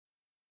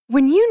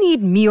When you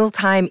need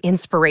mealtime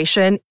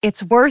inspiration,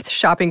 it's worth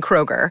shopping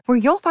Kroger, where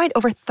you'll find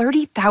over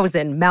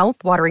 30,000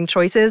 mouth-watering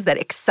choices that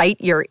excite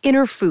your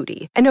inner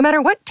foodie. And no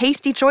matter what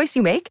tasty choice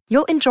you make,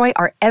 you'll enjoy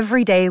our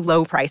everyday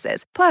low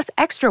prices, plus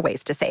extra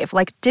ways to save,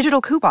 like digital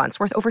coupons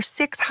worth over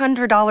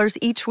 $600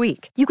 each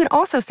week. You can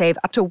also save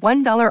up to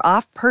 $1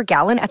 off per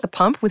gallon at the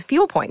pump with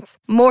fuel points.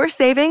 More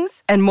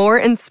savings and more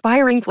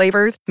inspiring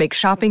flavors make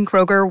shopping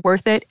Kroger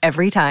worth it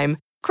every time.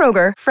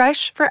 Kroger,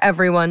 fresh for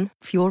everyone.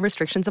 Fuel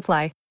restrictions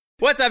apply.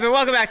 What's up, and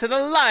welcome back to the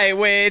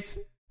Lightweights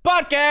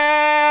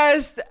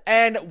Podcast!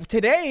 And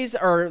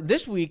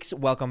this week's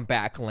welcome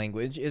back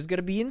language is going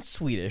to be in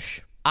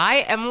Swedish.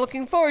 I am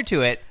looking forward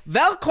to it.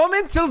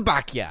 Välkommen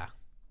tillbaka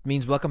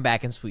means welcome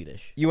back in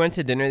Swedish. You went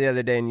to dinner the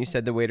other day and you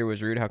said the waiter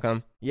was rude. How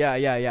come? Yeah.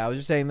 I was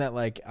just saying that,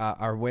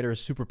 our waiter is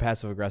super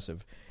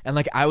passive-aggressive.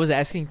 And, I was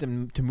asking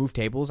them to move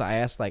tables.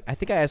 I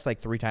think I asked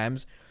 3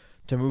 times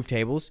to move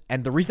tables,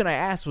 and the reason I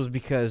asked was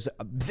because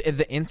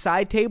the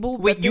inside table.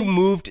 Wait, you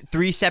moved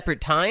 3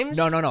 separate times?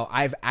 No.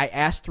 I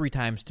asked 3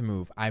 times to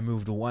move. I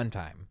moved 1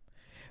 time,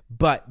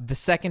 but the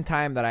second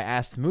time that I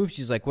asked to move,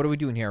 she's like, "What are we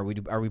doing here?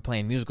 Are we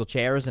playing musical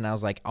chairs?" And I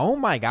was like, "Oh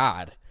my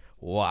god,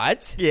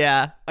 what?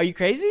 Yeah, Are you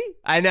crazy?"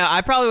 I know.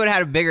 I probably would have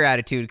had a bigger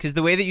attitude because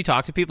the way that you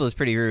talk to people is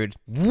pretty rude.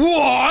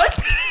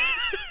 What?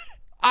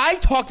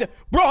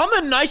 Bro,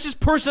 I'm the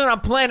nicest person on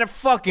planet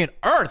fucking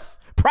Earth.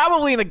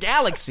 Probably in the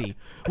galaxy.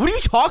 What are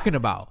you talking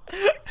about?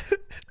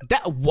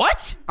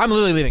 What? I'm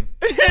literally leaving.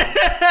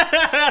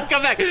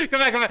 Come back.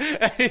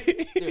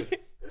 Dude,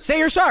 say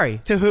you're sorry.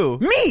 To who?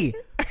 Me.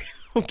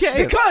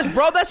 Okay. Because,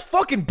 bro, that's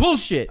fucking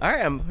bullshit. All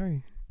right, I'm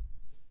sorry.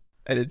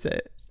 I didn't say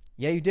it.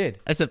 Yeah, you did.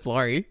 I said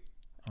Florrie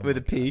with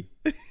a P.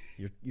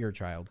 You're a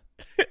child.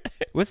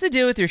 What's the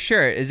deal with your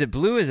shirt? Is it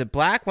blue? Is it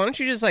black? Why don't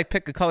you just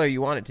pick a color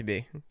you want it to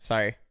be?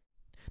 Sorry.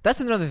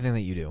 That's another thing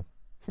that you do.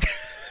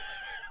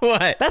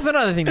 What? That's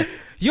another thing.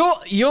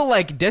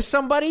 You'll diss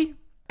somebody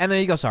and then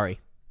you go sorry.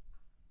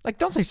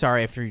 Don't say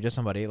sorry after you diss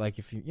somebody.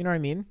 If you know what I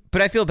mean.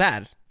 But I feel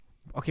bad.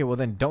 Okay, well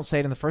then don't say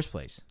it in the first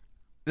place.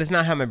 That's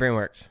not how my brain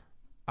works.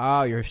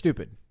 Oh, you're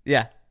stupid.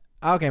 Yeah.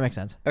 Okay, makes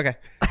sense. Okay.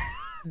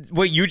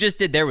 What you just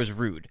did there was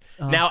rude.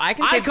 Now I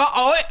can say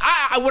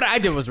what I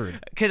did was rude.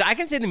 because I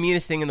can say the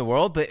meanest thing in the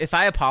world, but if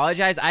I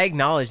apologize, I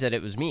acknowledge that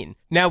it was mean.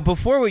 Now,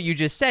 before what you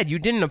just said, you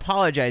didn't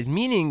apologize,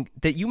 meaning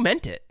that you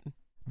meant it.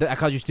 I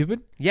called you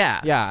stupid?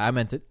 Yeah. Yeah, I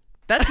meant it.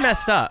 That's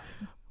messed up.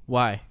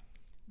 Why?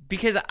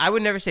 Because I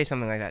would never say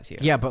something like that to you.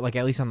 Yeah, but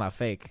at least I'm not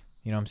fake.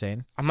 You know what I'm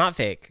saying? I'm not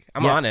fake.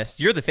 I'm honest.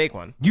 You're the fake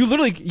one. You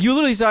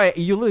literally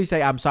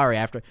say I'm sorry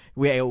after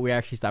we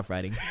actually stopped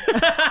fighting.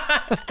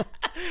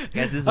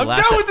 Guys, this is I'm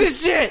done with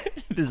this shit.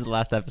 This is the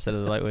last episode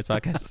of the Lightweights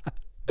podcast.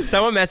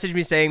 Someone messaged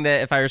me saying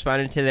that if I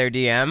responded to their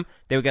DM,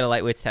 they would get a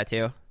Lightweights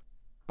tattoo.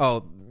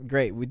 Oh,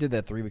 great. We did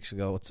that 3 weeks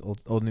ago. It's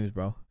old news,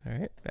 bro. All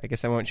right. I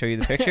guess I won't show you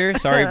the picture.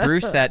 Sorry,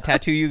 Bruce. That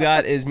tattoo you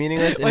got is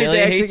meaningless, and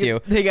Ilya hates you.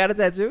 They got a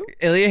tattoo?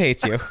 Ilya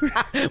hates you.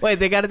 Wait,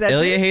 they got a tattoo?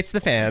 Ilya hates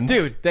the fans.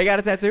 Dude, they got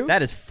a tattoo?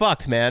 That is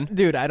fucked, man.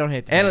 Dude, I don't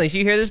hate that. Annalise,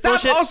 you hear this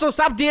bullshit?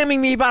 Stop DMing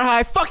me about how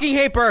I fucking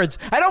hate birds.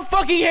 I don't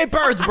fucking hate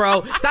birds,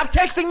 bro. Stop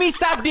texting me.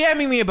 Stop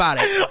DMing me about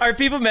it. Are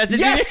people messaging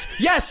you?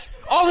 Yes,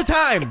 all the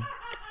time.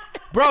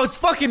 Bro, it's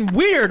fucking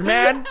weird,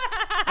 man.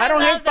 I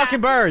don't hate fucking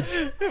birds.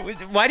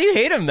 Why do you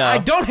hate them, though? I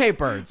don't hate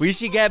birds. We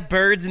should get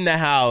birds in the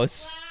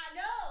house.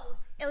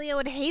 No. Ilya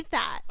would hate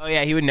that. Oh,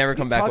 yeah, he would never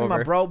come back over.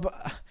 About, bro?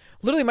 But,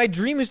 literally, my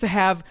dream is to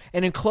have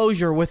an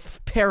enclosure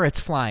with parrots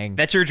flying.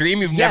 That's your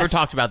dream? You've never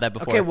talked about that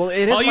before. Okay, well,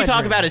 it is all you my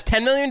talk dream. about is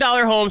 $10 million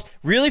homes,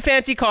 really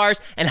fancy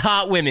cars, and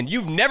hot women.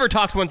 You've never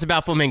talked once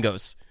about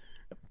flamingos.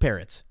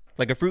 Parrots.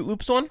 Like a Fruit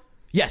Loops one?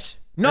 Yes.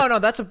 No,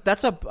 that's a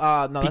that's not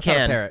a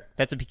parrot.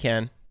 That's a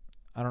pecan.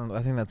 I don't know.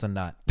 I think that's a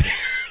nut.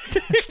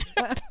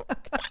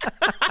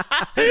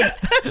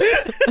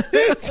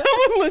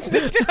 Someone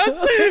listening to us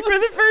for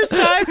the first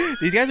time.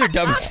 These guys are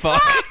dumb as fuck.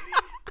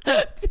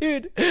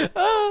 Dude.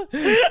 Oh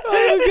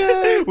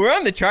god. We're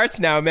on the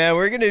charts now, man.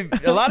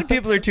 A lot of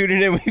people are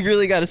tuning in. We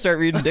really got to start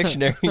reading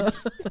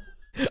dictionaries.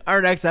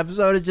 Our next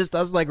episode is just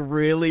us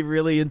really,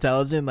 really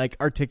intelligent,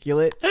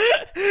 articulate.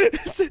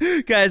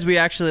 Guys, we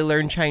actually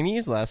learned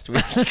Chinese last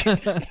week.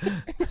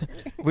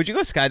 Would you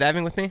go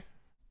skydiving with me?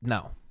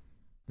 No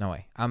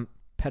way. I'm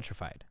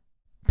petrified.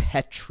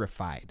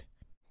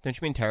 Don't you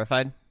mean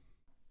terrified?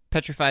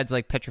 Petrified's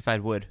like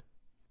petrified wood.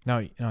 No,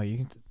 you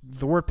can.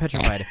 The word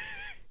petrified,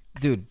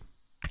 dude.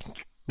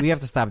 We have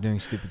to stop doing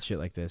stupid shit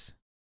like this.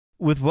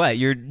 With what?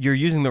 You're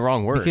using the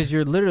wrong word. Because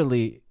you're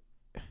literally.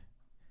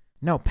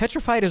 No,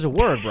 petrified is a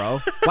word, bro.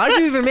 Why did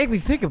you even make me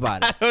think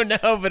about it? I don't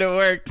know, but it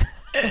worked.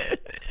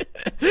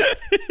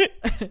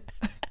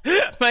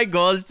 My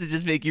goal is to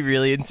just make you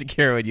really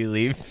insecure when you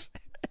leave.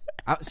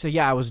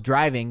 I was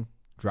driving.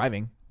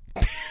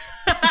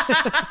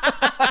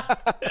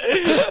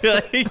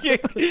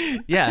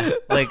 Yeah,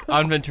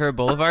 on Ventura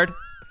Boulevard.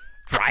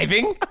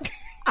 Driving?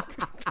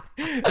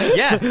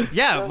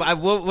 Yeah.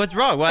 What's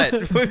wrong?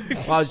 What? Well,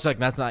 I was just like,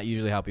 that's not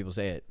usually how people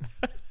say it.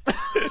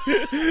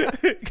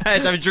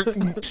 Guys, I'm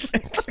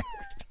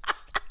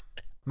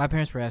My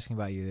parents were asking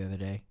about you the other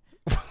day.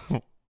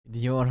 Do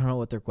you want to know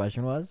what their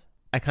question was?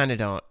 I kind of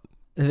don't.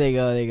 They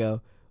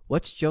go,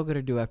 what's Joe going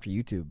to do after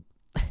YouTube?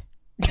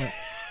 And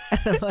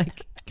I'm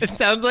like, It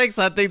sounds like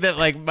something that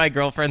like my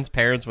girlfriend's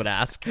parents would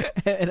ask.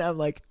 and I'm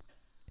like,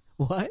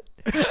 what?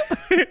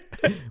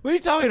 What are you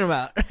talking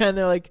about? And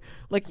they're like,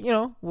 well,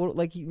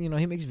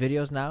 he makes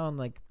videos now, and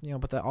like,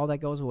 but all that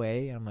goes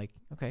away. And I'm like,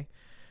 okay,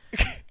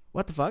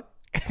 what the fuck?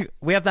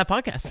 We have that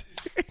podcast.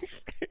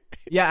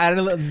 Yeah, I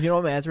don't know. You know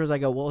what my answer is? I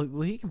go,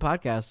 well, he can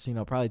podcast,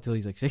 probably till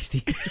he's like 60.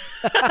 Dead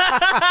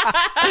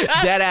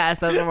ass.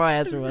 That's what my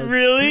answer was.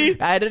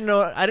 Really? I didn't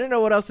know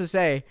what else to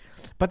say.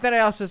 But then I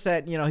also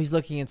said, he's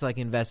looking into like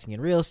investing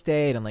in real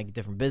estate and like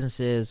different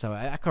businesses. So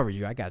I covered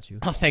you. I got you.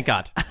 Oh, thank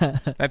God.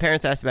 My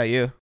parents asked about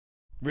you.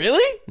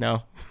 Really?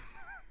 No.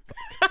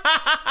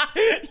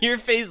 Your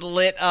face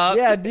lit up.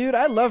 Yeah, dude,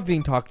 I love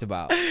being talked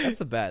about. That's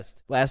the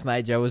best. Last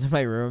night, Joe was in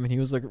my room and he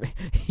was trying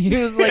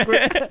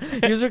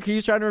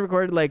to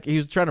record, like he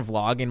was trying to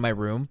vlog in my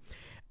room.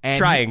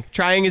 And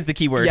trying is the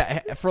key word.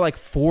 Yeah, for like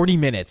 40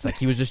 minutes, like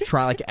he was just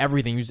trying like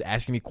everything. He was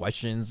asking me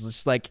questions,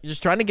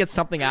 just trying to get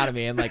something out of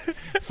me. And like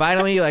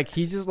finally, like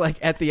he's just like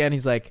at the end,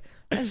 he's like,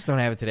 I just don't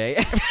have it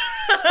today.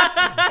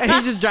 And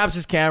he just drops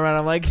his camera, and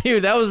I'm like,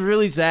 dude, that was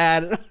really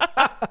sad.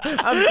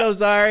 I'm so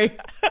sorry.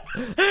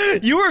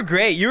 You were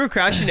great. You were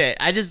crushing it.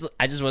 I just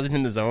wasn't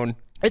in the zone.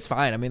 It's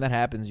fine. I mean, that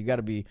happens. You got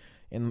to be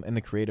in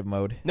the creative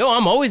mode. No,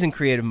 I'm always in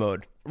creative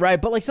mode. Right,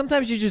 but like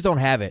sometimes you just don't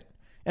have it.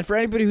 And for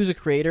anybody who's a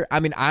creator, I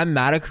mean, I'm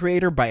not a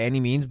creator by any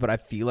means, but I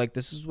feel like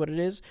this is what it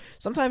is.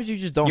 Sometimes you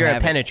just don't You're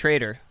have a it.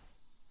 penetrator.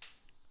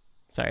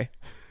 Sorry.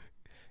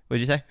 What'd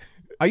you say?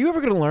 Are you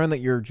ever going to learn that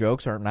your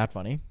jokes are not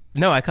funny?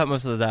 No, I cut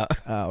most of those out.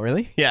 Oh,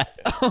 really? Yeah.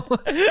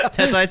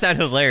 That's why I sound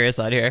hilarious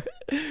out here.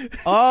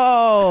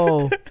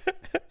 Oh,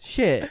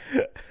 shit.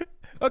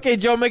 Okay,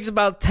 Joe makes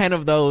about 10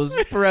 of those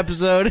per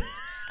episode.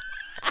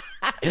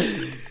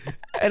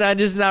 And I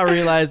just now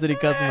realized that he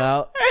cuts them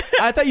out.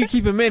 I thought you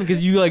keep them in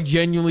because you like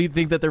genuinely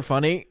think that they're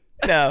funny.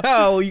 No.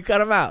 Oh, you cut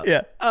them out.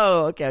 Yeah.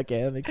 Oh, okay,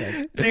 that makes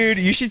sense. Dude,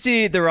 you should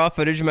see the raw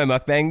footage of my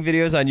mukbang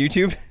videos on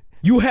YouTube.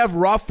 You have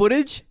raw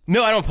footage?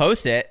 No, I don't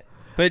post it.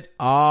 But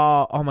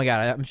oh my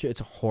God, I'm sure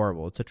it's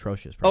horrible. It's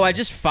atrocious. Oh, I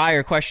just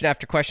fire question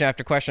after question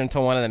after question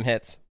until one of them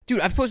hits. Dude,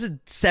 I've posted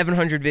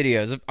 700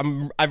 videos.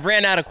 I've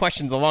ran out of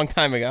questions a long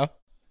time ago.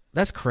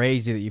 That's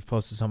crazy that you've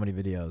posted so many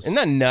videos. Isn't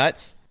that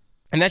nuts?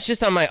 And that's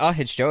just on my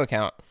Hitch Joe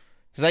account.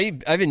 Because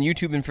I've been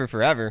YouTubing for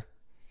forever.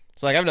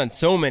 So like I've done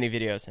so many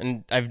videos.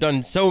 And I've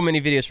done so many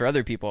videos for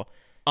other people.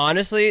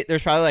 Honestly,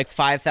 there's probably like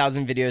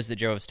 5,000 videos that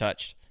Joe has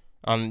touched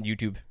on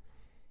YouTube.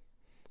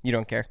 You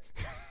don't care.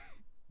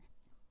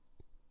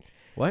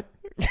 What?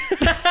 That's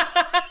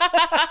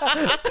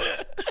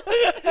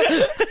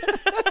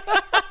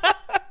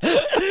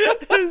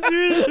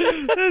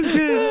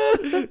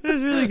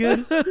really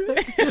good.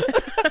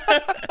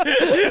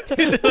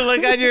 Dude, the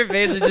look on your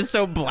face is just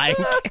so blank.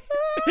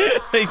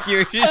 Like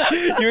you're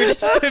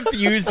just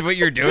confused what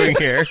you're doing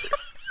here.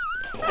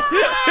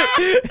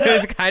 It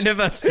was kind of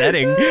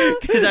upsetting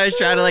because I was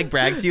trying to like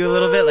brag to you a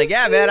little bit, like,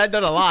 yeah, man, I've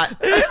done a lot.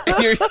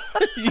 And you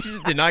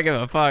just did not give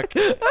a fuck.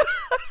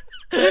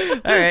 All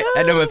right,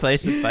 I know my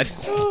place. It's fine.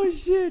 Oh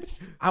shit!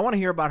 I want to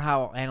hear about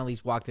how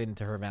Annalise walked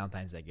into her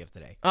Valentine's Day gift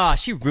today. Oh,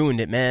 she ruined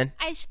it, man.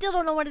 I still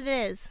don't know what it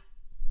is.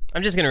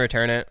 I'm just gonna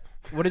return it.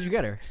 What did you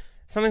get her?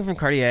 Something from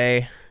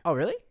Cartier. Oh,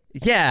 really?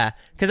 Yeah,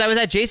 because I was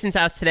at Jason's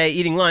house today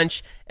eating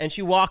lunch, and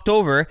she walked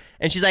over,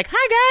 and she's like,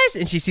 "Hi, guys,"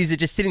 and she sees it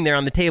just sitting there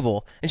on the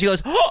table, and she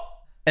goes, "Oh!"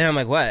 And I'm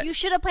like, "What?" You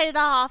should have played it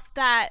off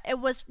that it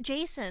was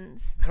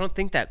Jason's. I don't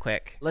think that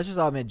quick. Let's just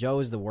all admit, Joe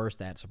is the worst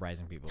at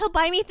surprising people. He'll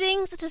buy me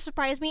things to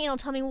surprise me, and he'll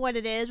tell me what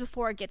it is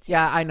before it gets here.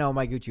 Yeah, I know.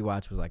 My Gucci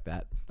watch was like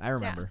that. I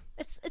remember.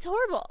 Yeah. It's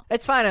horrible.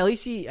 It's fine. At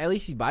least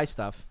he buys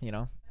stuff.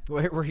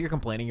 We're here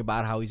complaining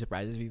about how he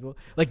surprises people.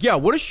 Like, yeah,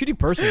 what a shitty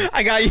person.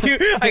 I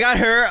got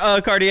her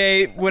a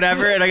Cartier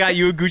whatever, and I got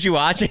you a Gucci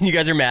watch, and you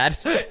guys are mad.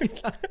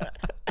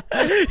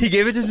 He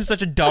gave it to us in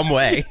such a dumb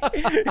way.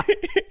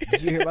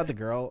 Did you hear about the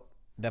girl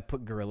that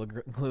put Gorilla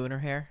Glue in her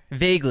hair?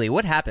 Vaguely,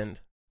 what happened?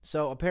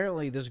 So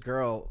apparently this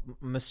girl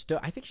mistook.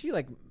 I think she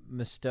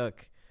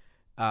mistook.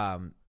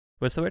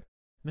 What's the word?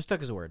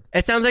 Mistook is a word.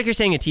 It sounds like you're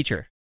saying a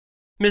teacher.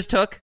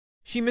 Mistook.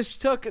 She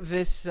mistook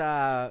this.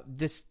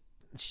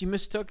 She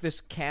mistook this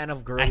can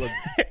of Gorilla.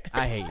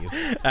 I hate you.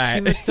 Right.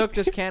 She mistook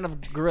this can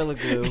of Gorilla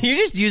Glue. You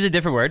just use a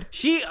different word.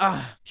 She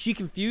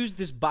confused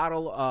this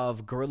bottle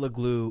of Gorilla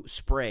Glue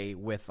spray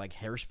with like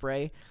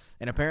hairspray,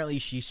 and apparently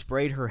she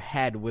sprayed her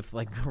head with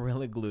like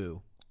Gorilla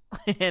Glue,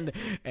 and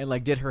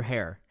like did her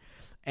hair,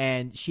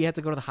 and she had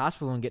to go to the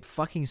hospital and get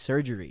fucking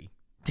surgery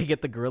to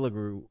get the Gorilla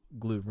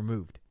Glue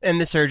removed.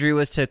 And the surgery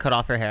was to cut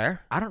off her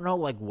hair? I don't know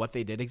like what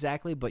they did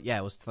exactly, but yeah,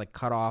 it was to like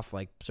cut off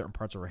like certain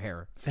parts of her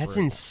hair. That's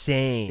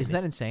insane. Isn't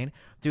that insane?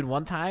 Dude,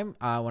 one time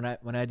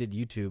when I did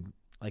YouTube,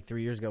 like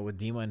 3 years ago with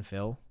Dima and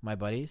Phil, my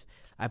buddies.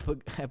 I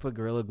put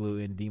Gorilla Glue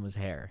in Dima's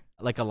hair,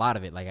 like a lot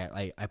of it. Like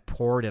I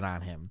poured it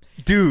on him,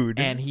 Dude.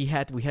 and we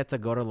had to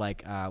go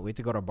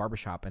to a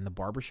barbershop, and the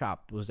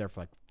barbershop was there for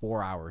like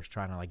 4 hours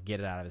trying to like get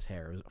it out of his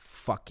hair. It was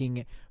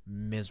fucking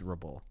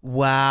miserable.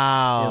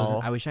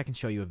 Wow. I wish I can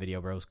show you a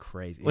video, bro. It was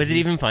crazy. Was it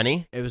even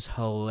funny? It was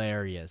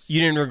hilarious.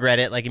 You didn't regret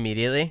it like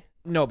immediately?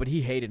 No, but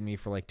he hated me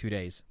for like 2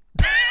 days.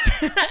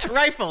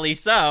 Rightfully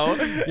so.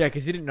 Yeah,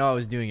 because he didn't know I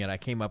was doing it. I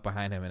came up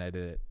behind him and I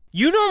did it.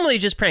 You normally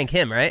just prank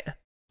him, right?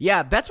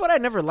 Yeah, that's what I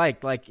never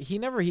liked. Like he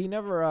never he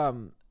never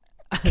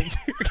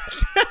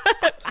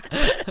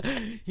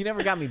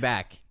got me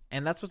back.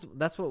 And that's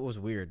what was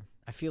weird.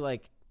 I feel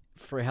like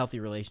for a healthy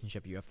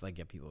relationship you have to like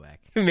get people back.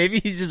 Maybe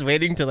he's just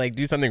waiting to like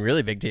do something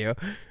really big to you.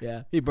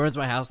 Yeah. He burns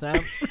my house now.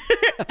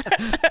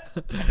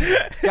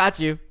 Got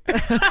you.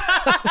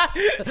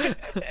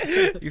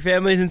 Your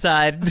family's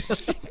inside.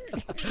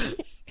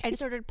 I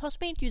just ordered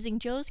Postmates using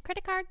Joe's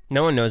credit card.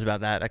 No one knows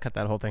about that. I cut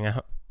that whole thing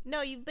out.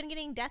 No, you've been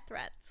getting death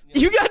threats.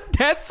 You got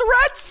death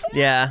threats?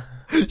 Yeah.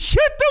 Shut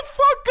the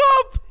fuck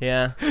up.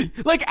 Yeah.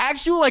 Like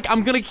actual like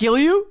I'm going to kill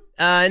you?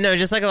 No,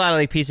 just like a lot of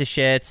like piece of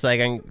shits. Like,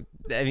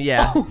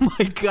 yeah. Oh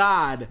my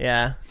god.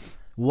 Yeah.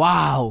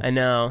 Wow. I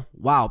know.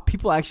 Wow.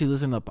 People actually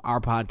listen to our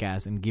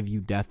podcast and give you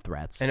death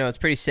threats. I know. It's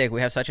pretty sick.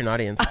 We have such an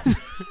audience.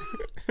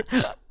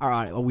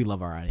 We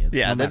love our audience.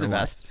 Yeah, no they're the matter what.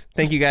 best.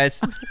 Thank you guys.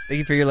 Thank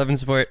you for your love and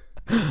support.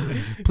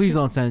 Please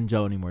don't send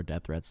Joe any more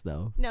death threats,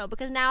 though. No,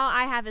 because now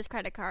I have his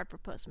credit card for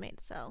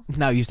Postmates, so.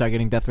 Now you start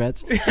getting death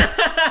threats? Guess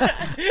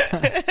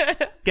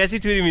who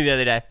tweeted me the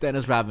other day?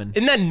 Dennis Rodman.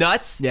 Isn't that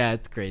nuts? Yeah,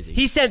 it's crazy.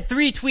 He sent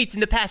 3 tweets in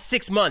the past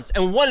 6 months,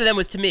 and one of them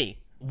was to me.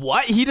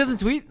 What? He doesn't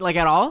tweet, like,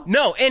 at all?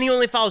 No, and he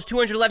only follows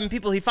 211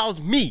 people. He follows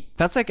me.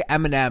 That's like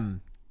Eminem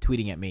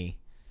tweeting at me.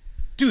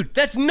 Dude,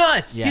 that's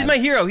nuts. Yeah. He's my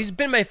hero. He's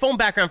been my phone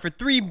background for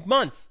 3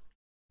 months.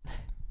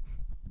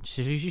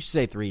 You should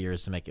say 3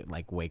 years to make it,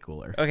 like, way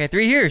cooler. Okay,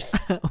 3 years.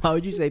 Why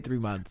would you say 3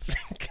 months?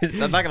 Because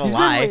I'm not going to He's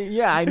lie. been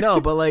yeah, I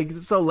know, but, like,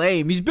 it's so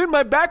lame. He's been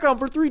my background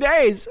for 3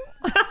 days.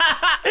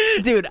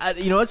 Dude,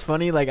 you know what's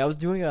funny? Like, I was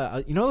doing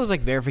you know those,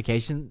 like,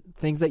 verification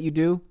things that you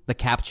do? The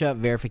CAPTCHA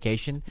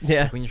verification?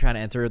 Yeah. Like when you're trying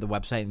to enter the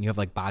website and you have,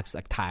 like,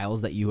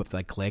 tiles that you have to,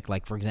 like, click.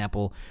 Like, for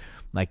example,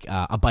 like,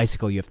 a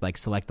bicycle, you have to, like,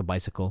 select the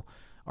bicycle.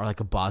 Or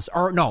like a bus,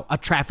 or no, a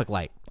traffic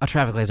light. A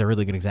traffic light is a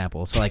really good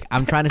example. So like,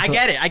 I'm trying to. I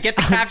get it. I get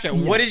the caption.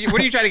 Yeah. What are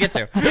you trying to get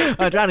to?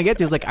 I'm trying to get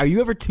to is like, are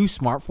you ever too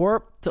smart for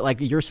it? To, like,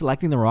 you're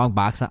selecting the wrong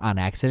box on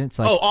accident.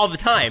 So, like, Oh, all the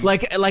time.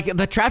 like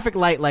the traffic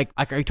light. Like,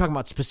 are you talking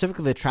about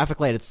specifically the traffic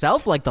light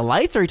itself, like the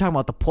lights? Or are you talking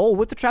about the pole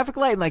with the traffic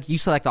light? And like, you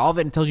select all of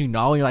it and it tells you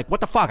no, and you're like,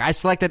 what the fuck? I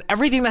selected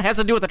everything that has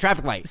to do with the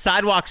traffic light.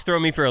 Sidewalks throw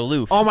me for a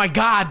loop. Oh my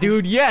god,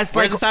 dude! Yes.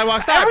 Where's like, the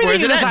sidewalk stop? Everything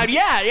Where's is it a end? side.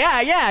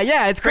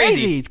 Yeah. It's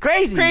crazy. It's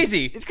crazy.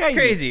 Crazy. It's crazy.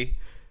 Crazy.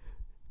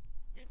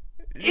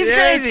 It's Yeah,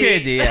 crazy. It's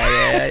crazy.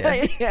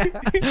 Yeah.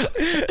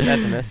 Yeah.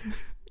 That's a miss.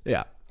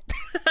 Yeah.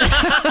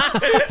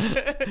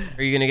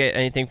 Are you going to get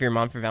anything for your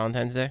mom for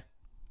Valentine's Day?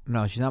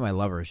 No, she's not my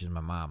lover. She's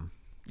my mom.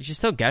 You should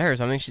still get her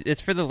something.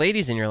 It's for the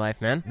ladies in your life,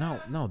 man.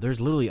 No.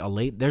 There's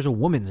literally there's a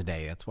Woman's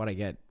Day. That's what I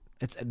get.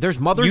 There's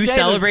Mother's Day. You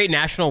celebrate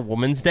National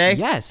Women's Day?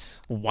 Yes.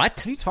 What?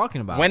 What are you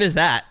talking about? When is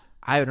that?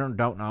 I don't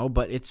know,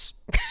 but it's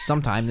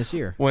sometime this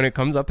year. When it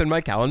comes up in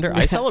my calendar,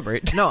 I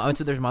celebrate. No,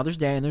 so there's Mother's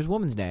Day and there's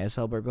Woman's Day. I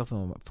celebrate both of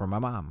them for my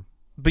mom.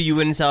 But you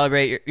wouldn't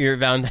celebrate your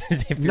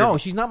Valentine's Day for No, your...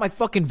 she's not my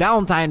fucking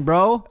Valentine,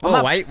 bro. I'm Oh,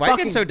 not why you fucking-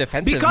 getting so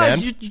defensive,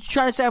 Because man? you're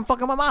trying to say I'm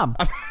fucking my mom.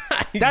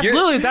 That's You're-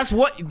 literally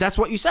that's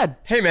what you said.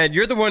 Hey, man,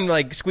 you're the one,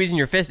 like, squeezing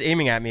your fist,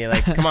 aiming at me.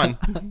 Like, come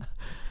on.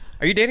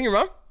 Are you dating your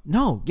mom?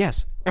 No,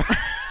 yes.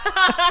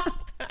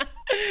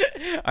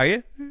 Are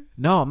you?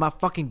 No, I'm not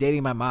fucking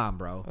dating my mom,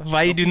 bro.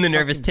 Why are you doing the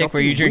nervous tick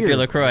where you drink your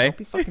LaCroix? Don't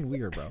be fucking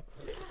weird, bro.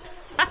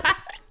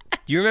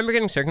 Do you remember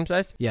getting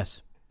circumcised?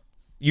 Yes.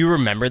 You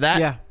remember that?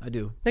 Yeah, I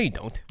do. No, you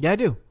don't. Yeah, I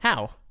do.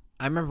 How?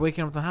 I remember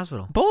waking up in the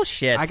hospital.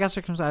 Bullshit. I got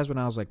circumcised when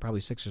I was like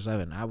probably 6 or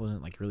 7. I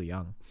wasn't like really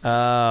young.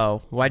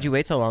 Oh, why'd you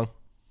wait so long?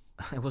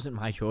 It wasn't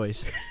my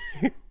choice.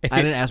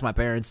 I didn't ask my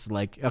parents to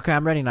like, okay,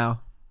 I'm ready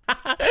now.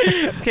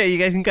 Okay, you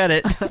guys can cut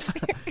it.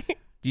 Do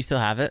you still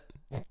have it?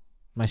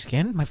 My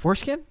skin? My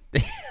foreskin?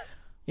 Yeah,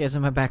 it's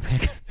in my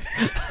backpack.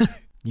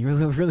 You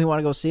really want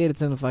to go see it?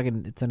 It's in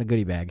a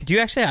goodie bag. Do you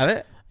actually have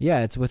it?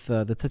 Yeah, it's with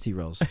the Tootsie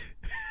Rolls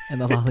and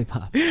the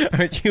lollipop.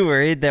 Aren't you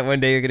worried that one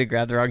day you're going to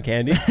grab the wrong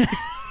candy?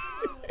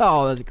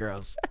 Oh, that's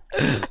gross.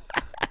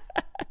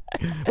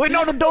 Wait,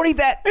 no, don't eat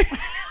that.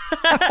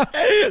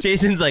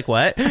 Jason's like,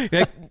 what? You're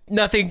like,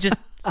 nothing, just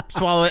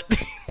swallow it.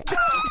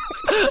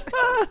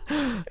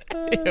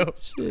 Ew.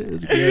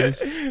 Shit, that's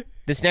gross.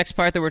 This next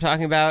part that we're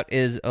talking about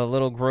is a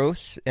little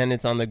gross, and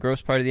it's on the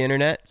gross part of the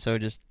internet, so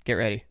just get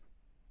ready.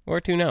 Or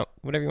tune out,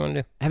 whatever you want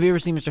to do. Have you ever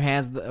seen Mr.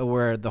 Hands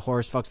where the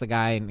horse fucks the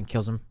guy and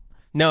kills him?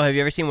 No, have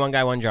you ever seen One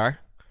Guy, One Jar?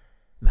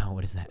 No,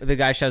 what is that? The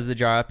guy shoves the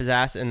jar up his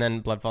ass, and then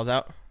blood falls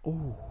out?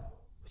 Ooh.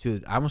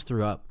 Dude, I almost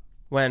threw up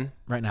When?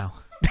 right now.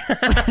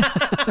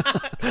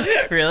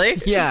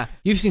 Really? Yeah.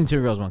 You've seen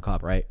Two Girls, One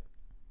Cup, right?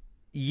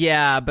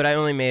 Yeah, but I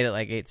only made it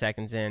like 8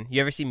 seconds in.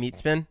 You ever see Meat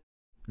Spin?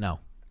 No.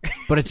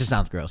 But it just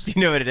sounds gross. Do you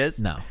know what it is?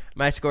 No.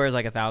 My score is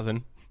like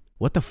 1,000.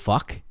 What the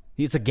fuck?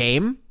 It's a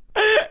game?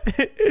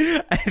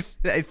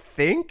 I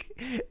think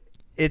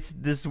it's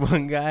this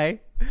one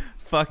guy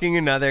fucking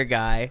another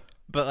guy,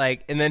 but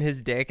like, and then his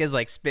dick is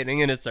like spinning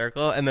in a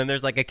circle, and then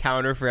there's like a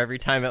counter for every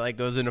time it like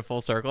goes in a full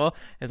circle.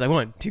 It's like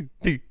 1, 2,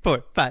 3,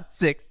 4, 5,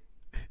 6.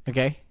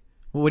 Okay.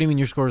 Well, what do you mean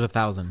your score is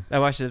 1,000? I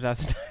watched it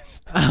 1,000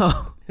 times.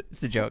 Oh.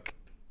 It's a joke.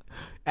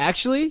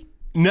 Actually?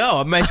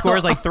 No, my score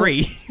is like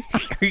 3.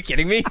 Are you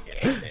kidding me?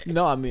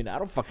 No, I mean, I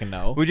don't fucking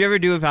know. Would you ever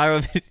do a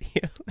viral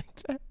video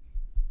like that?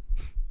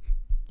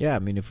 Yeah, I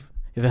mean, if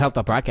it helped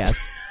our podcast.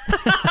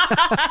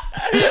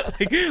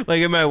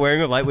 like, am I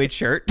wearing a lightweight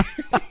shirt?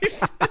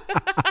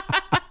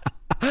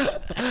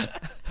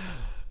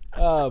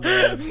 Oh,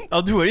 man.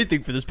 I'll do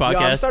anything for this podcast. Yo,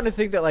 I'm starting to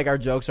think that like our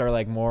jokes are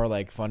like more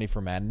like funny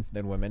for men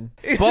than women.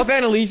 Both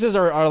Annalises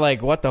are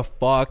like, what the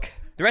fuck?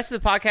 The rest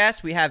of the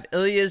podcast, we have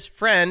Ilya's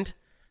friend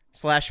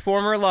 /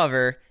 former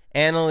lover,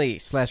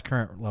 Annalise. /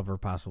 current lover,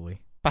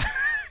 possibly.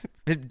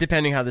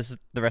 Depending how the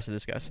rest of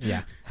this goes.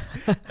 Yeah.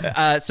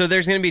 So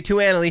there's going to be 2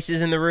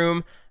 Annalises in the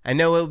room. I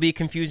know it'll be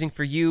confusing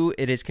for you.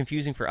 It is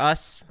confusing for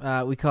us.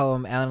 We call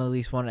them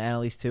Annalise 1 and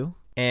Annalise 2.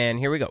 And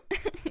here we go.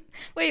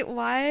 Wait,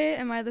 why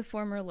am I the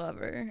former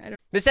lover?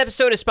 This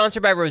episode is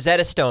sponsored by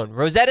Rosetta Stone.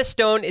 Rosetta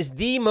Stone is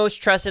the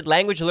most trusted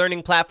language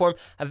learning platform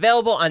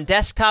available on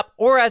desktop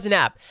or as an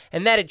app,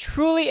 and that it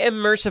truly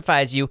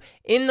immersifies you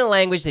in the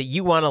language that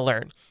you want to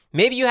learn.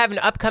 Maybe you have an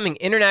upcoming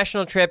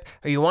international trip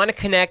or you want to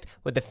connect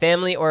with a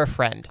family or a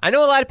friend. I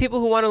know a lot of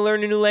people who want to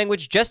learn a new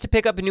language just to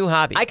pick up a new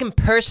hobby. I can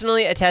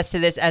personally attest to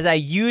this as I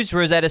used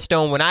Rosetta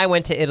Stone when I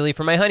went to Italy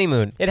for my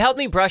honeymoon. It helped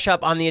me brush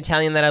up on the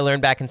Italian that I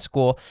learned back in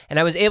school, and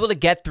I was able to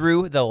get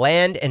through the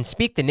land and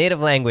speak the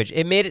native language.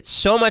 It made it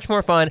so much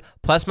more fun,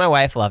 plus my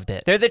wife loved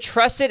it. They're the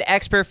trusted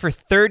expert for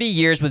 30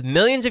 years with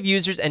millions of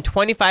users and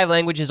 25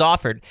 languages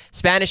offered.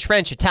 Spanish,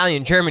 French,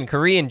 Italian, German,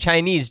 Korean,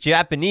 Chinese,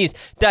 Japanese,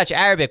 Dutch,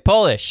 Arabic,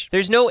 Polish.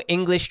 There's no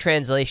English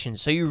translation,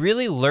 so you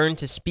really learn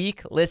to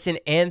speak, listen,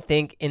 and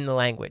think in the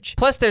language.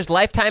 Plus, there's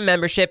lifetime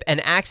membership and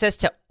access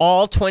to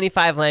all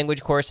 25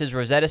 language courses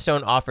Rosetta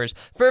Stone offers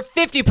for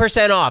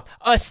 50% off.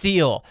 A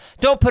steal.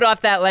 Don't put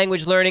off that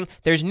language learning.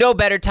 There's no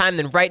better time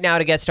than right now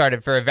to get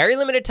started. For a very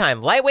limited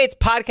time, Lightweight's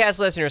podcast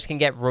listeners can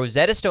get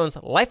Rosetta Stone's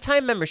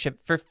lifetime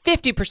membership for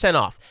 50%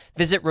 off.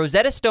 Visit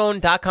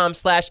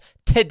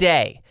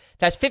rosettastone.com/today.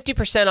 That's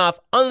 50% off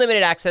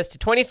unlimited access to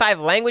 25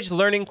 language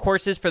learning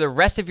courses for the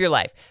rest of your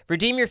life.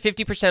 Redeem your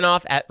 50%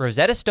 off at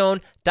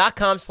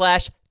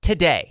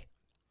rosettastone.com/today.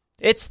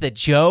 It's the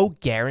Joe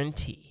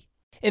guarantee.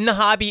 In the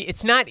hobby,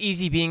 it's not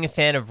easy being a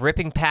fan of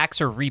ripping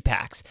packs or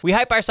repacks. We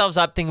hype ourselves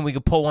up thinking we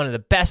could pull one of the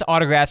best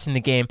autographs in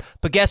the game,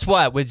 but guess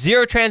what? With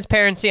zero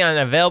transparency on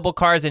available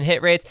cards and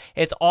hit rates,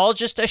 it's all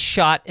just a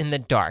shot in the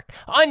dark.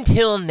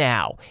 Until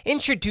now.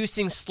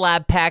 Introducing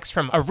slab packs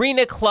from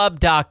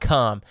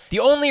arenaclub.com, the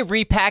only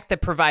repack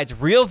that provides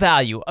real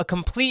value, a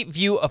complete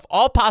view of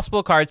all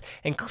possible cards,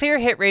 and clear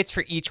hit rates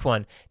for each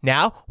one.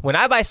 Now, when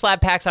I buy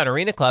slab packs on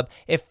Arena Club,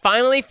 it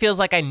finally feels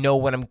like I know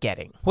what I'm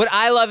getting. What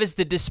I love is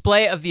the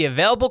display of the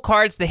available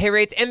cards, the hit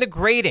rates, and the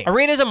grading.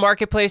 Arena is a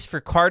marketplace for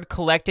card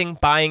collecting,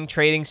 buying,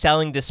 trading,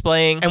 selling,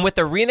 displaying, and with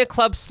Arena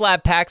Club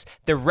slab packs,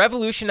 they're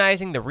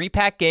revolutionizing the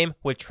repack game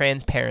with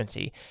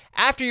transparency.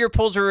 After your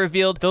pulls are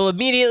revealed, they'll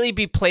immediately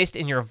be placed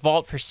in your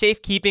vault for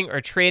safekeeping or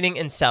trading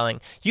and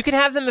selling. You can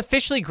have them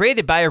officially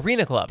graded by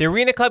Arena Club. The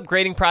Arena Club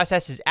grading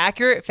process is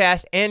accurate,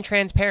 fast, and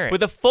transparent,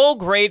 with a full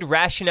grade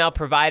rationale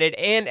provided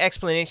and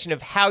explanation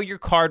of how your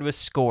card was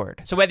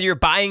scored. So whether you're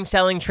buying,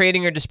 selling,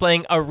 trading, or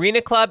displaying,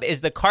 Arena Club is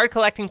the card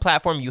collecting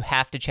platform you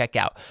have to check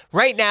out.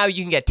 Right now,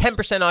 you can get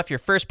 10% off your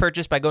first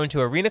purchase by going to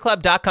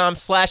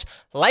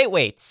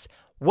arenaclub.com/lightweights.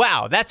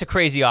 Wow, that's a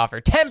crazy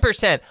offer.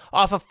 10%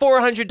 off a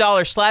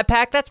 $400 slab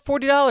pack. That's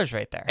 $40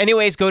 right there.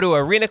 Anyways, go to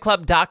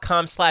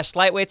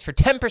arenaclub.com/lightweights for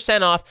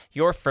 10% off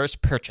your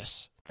first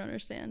purchase. I don't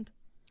understand.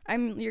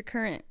 I'm your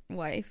current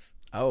wife.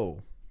 Oh,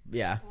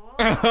 yeah.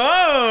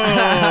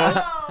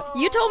 Oh!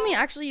 You told me,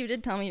 actually, you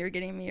did tell me you were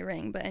getting me a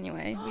ring, but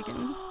anyway, we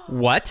can.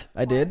 What?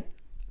 I did?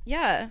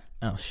 Yeah.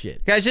 Oh,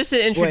 shit. Guys, just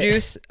to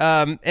introduce,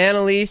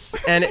 Annalise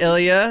and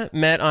Ilya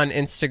met on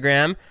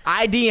Instagram.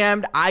 I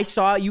DM'd. I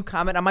saw you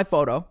comment on my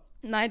photo.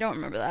 No, I don't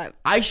remember that.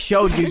 I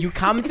showed you. You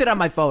commented on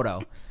my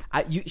photo.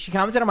 She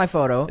commented on my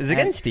photo. Is it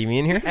getting steamy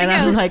in here? And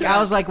I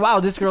was like, wow,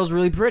 this girl's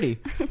really pretty.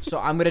 So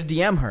I'm gonna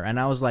DM her. And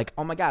I was like,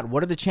 oh my god,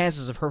 what are the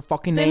chances of her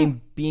fucking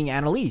name being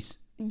Annalise?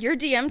 Your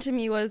DM to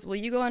me was, will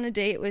you go on a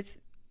date with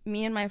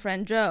me and my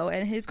friend Joe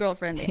and his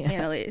girlfriend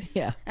Annalise?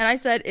 Yeah. And I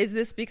said, is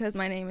this because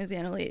my name is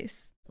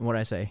Annalise? What'd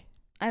I say?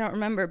 I don't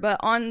remember, but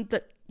on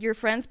your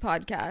friend's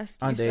podcast,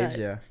 On you Dave's, said,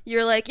 yeah.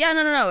 You're like, yeah,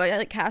 no.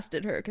 I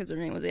casted her because her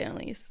name was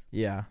Annalise.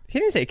 Yeah. He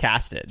didn't say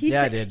casted.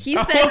 Yeah, I did. He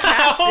said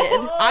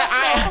casted.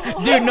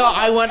 Dude, no,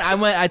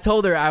 I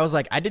told her, I was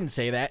like, I didn't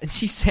say that. And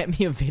she sent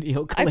me a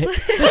video clip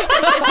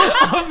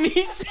of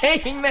me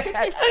saying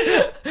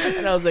that.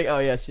 And I was like, oh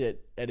yeah,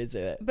 shit. I did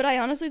say that. But I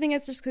honestly think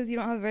it's just because you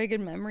don't have a very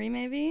good memory,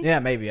 maybe. Yeah,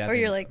 maybe. Or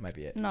you're like might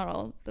be it. not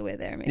all the way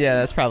there. Maybe. Yeah,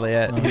 that's probably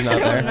it. He's not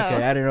there. No.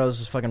 Okay, I didn't know this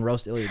was fucking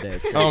roast Ilya day.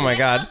 It's Oh my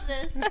god.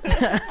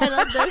 I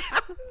love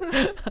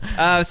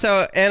this.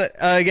 So and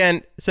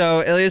again,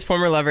 so Ilya's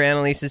former lover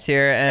Annalise is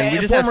here, and we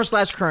just former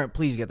have / current.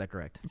 Please get that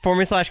correct.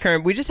 former /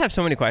 current. We just have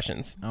so many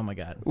questions. Oh my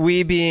god.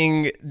 We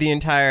being the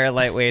entire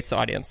Lightweights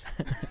audience.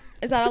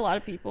 Is that a lot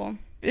of people?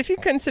 If you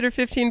consider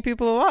 15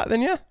 people a lot,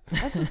 then yeah.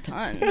 That's a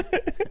ton.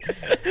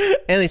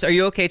 Annalise, are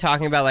you okay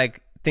talking about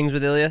like things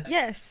with Ilya?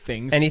 Yes.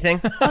 Things. Anything?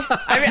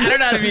 I mean, I don't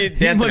know how to be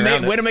dancing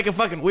around Way it. to make it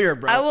fucking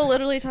weird, bro. I will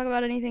literally talk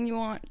about anything you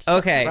want.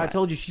 Okay. Bro, I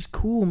told you she's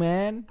cool,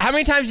 man. How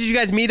many times did you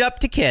guys meet up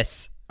to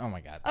kiss? Oh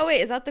my god. Oh wait,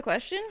 is that the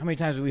question? How many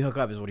times did we hook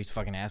up? Is what he's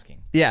fucking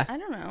asking. Yeah. I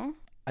don't know.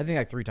 I think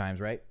like 3 times,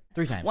 right?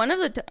 3 times. One of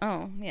the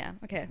oh yeah,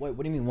 okay. Wait,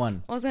 what do you mean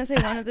one? I was gonna say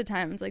one of the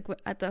times like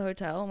at the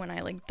hotel when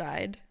I like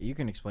died. You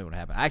can explain what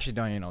happened. I actually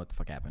don't even know what the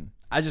fuck happened.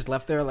 I just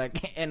left there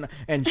like in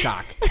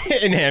shock.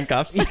 In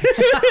handcuffs.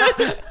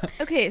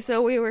 Okay,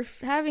 so we were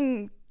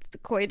having the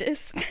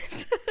coitus.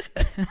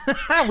 we were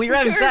having We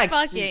were sex.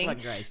 fucking. Jesus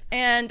fucking Christ.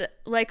 And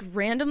like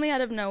randomly out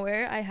of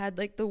nowhere, I had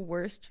like the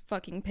worst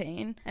fucking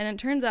pain. And it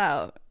turns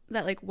out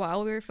that like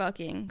while we were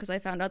fucking, because I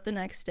found out the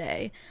next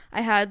day,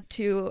 I had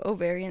 2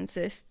 ovarian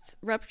cysts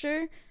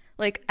rupture,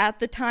 like at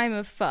the time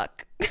of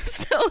fuck.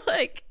 So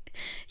like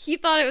he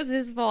thought it was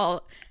his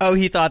fault. Oh,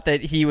 he thought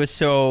that he was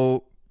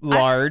so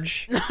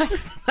large. Not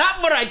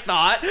what I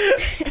thought.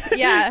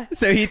 Yeah.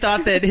 So he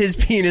thought that his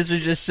penis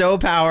was just so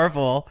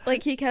powerful.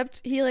 Like he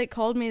like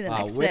called me the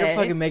next Way day. to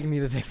fucking making me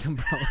the victim,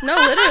 bro. No,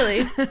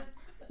 literally.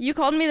 You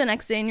called me the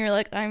next day and you're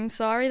like, I'm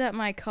sorry that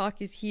my cock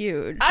is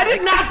huge. I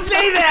did not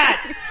say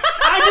that.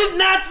 I did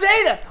not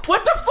say that.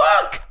 What the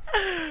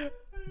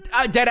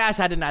fuck? Dead ass.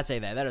 I did not say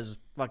that. That is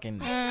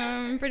fucking.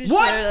 I'm pretty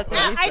What? sure that's what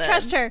he I said.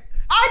 trust her.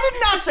 I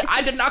did not say.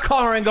 I did not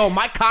call her and go.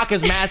 My cock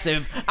is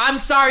massive. I'm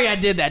sorry I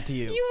did that to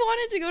you. You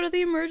wanted to go to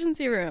the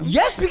emergency room.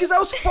 Yes, because I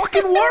was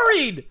fucking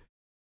worried.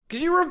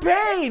 Because you were in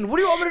pain. What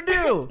do you want me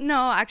to do?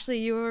 No, actually,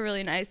 you were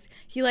really nice.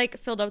 He like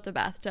filled up the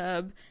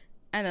bathtub,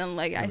 and then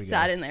like I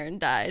sat in there and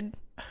died.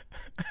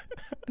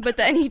 But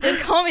then he did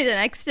call me the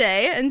next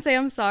day and say,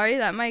 I'm sorry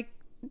that my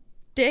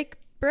dick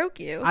broke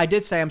you. I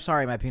did say I'm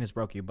sorry my penis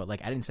broke you, but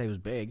like I didn't say it was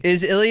big.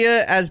 Is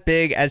Ilya as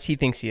big as he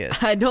thinks he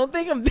is? I don't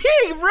think I'm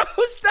big, bro.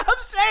 Stop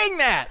saying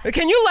that.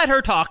 Can you let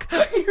her talk?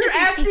 You're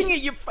asking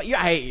it.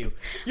 I hate you.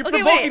 You're Okay,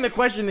 provoking wait. the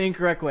question the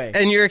incorrect way.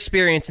 And your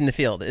experience in the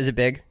field, is it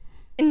big?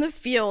 In the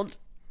field,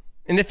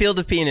 In the field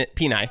of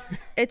peni?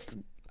 it's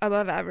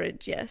above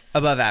average, yes.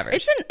 Above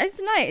average.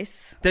 It's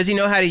nice. Does he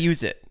know how to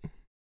use it?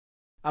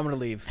 I'm gonna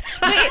leave.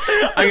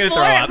 I'm going to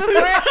throw up.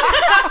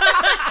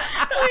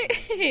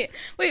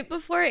 Wait,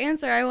 before I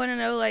answer, I want to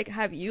know, like,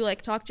 have you,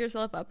 like, talked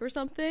yourself up or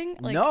something?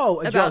 Like,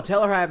 No, Joe, about,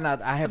 tell her I have not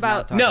No.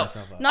 talked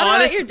myself up. not about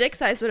honest- your dick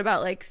size, but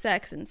about, like,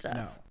 sex and stuff.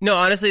 No. No,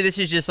 honestly, this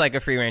is just like a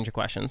free range of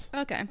questions.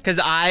 Okay. Because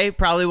I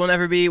probably will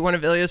never be one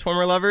of Ilya's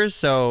former lovers,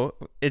 so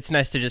it's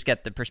nice to just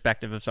get the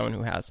perspective of someone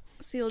who has.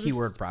 So you'll just,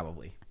 Keyword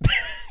probably.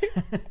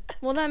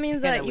 well, that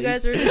means that you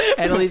guys are just...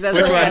 Annalise has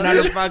Which her hand one?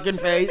 on her fucking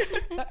face.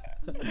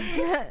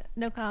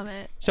 No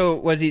comment.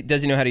 So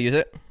does he know how to use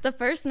it? The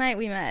first night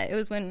we met, it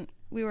was when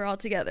we were all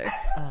together.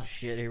 Oh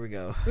shit! Here we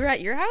go. We were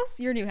at your house,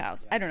 your new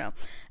house, I don't know.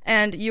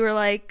 And you were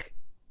like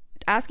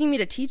asking me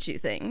to teach you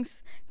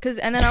things.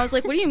 And then I was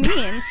like, what do you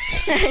mean?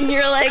 And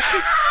you're like,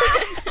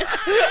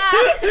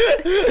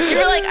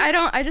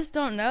 I just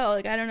don't know.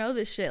 Like, I don't know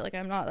this shit. Like,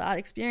 I'm not that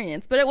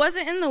experienced. But it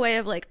wasn't in the way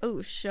of like,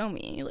 oh, show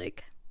me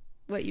like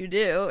what you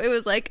do. It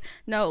was like,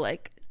 no,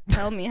 like,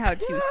 tell me how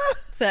to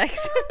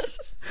sex.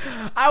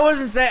 I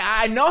wasn't saying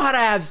I know how to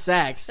have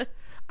sex.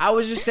 I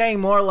was just saying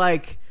more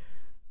like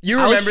You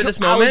I was remember tr-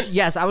 this I moment?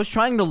 yes, I was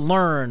trying to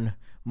learn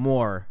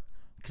more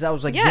because I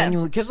was like Yeah.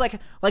 genuinely because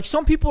like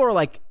some people are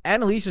like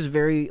Annalise is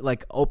very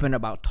like open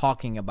about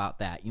talking about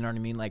that. You know what I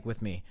mean? Like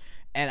with me.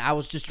 And I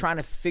was just trying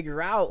to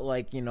figure out,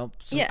 like, you know,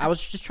 Yeah. I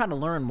was just trying to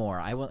learn more.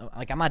 I'm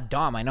not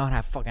dumb. I know how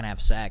to fucking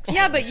have sex.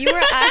 Yeah, but you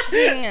were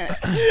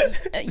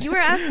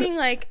asking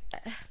like,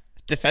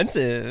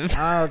 Defensive.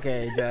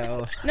 Okay,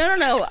 Joe.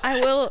 no.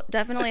 I will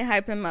definitely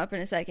hype him up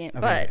in a second.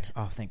 But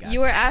Oh, thank God. you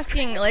were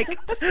asking like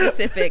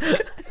specific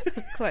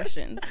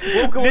questions.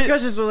 What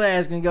questions were they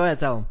asking? Go ahead,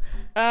 tell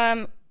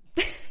them.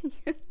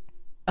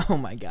 Oh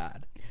my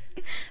God.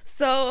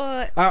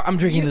 So I'm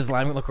drinking this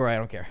lime. Look where I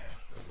don't care.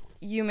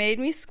 you made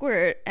me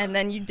squirt, and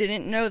then you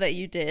didn't know that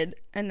you did,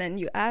 and then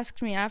you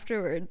asked me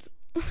afterwards.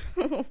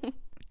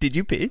 Did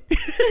you pee?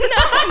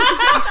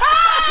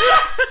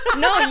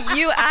 No,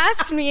 you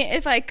asked me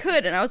if I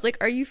could, and I was like,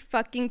 "Are you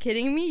fucking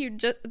kidding me?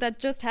 That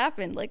just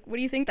happened. Like, what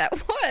do you think that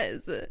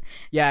was?"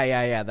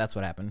 Yeah. That's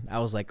what happened. I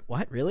was like,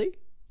 what? Really?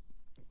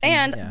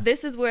 And Yeah.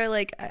 this is where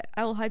like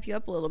I will hype you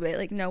up a little bit.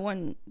 Like, no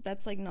one,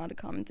 that's like not a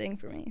common thing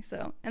for me.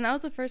 So, and that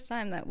was the first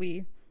time that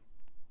we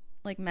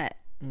like met.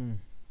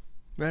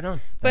 Right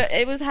on. But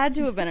it had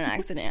to have been an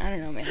accident. I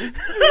don't know, man.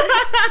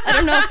 I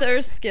don't know if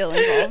there's skill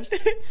involved.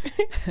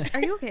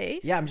 Are you okay?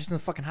 Yeah, I'm just in the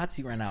fucking hot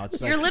seat right now.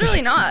 It's You're like,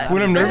 literally not.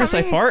 When I'm We're nervous, I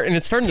having- fart and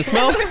it's starting to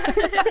smell.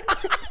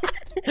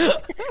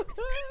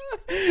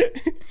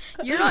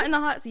 You're not in the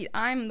hot seat.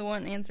 I'm the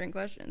one answering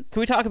questions. Can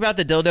we talk about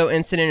the dildo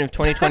incident of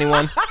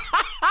 2021?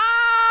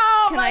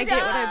 Can I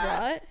get what I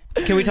brought?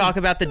 Can we talk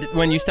about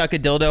when you stuck a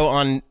dildo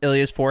on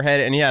Ilya's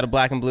forehead and he had a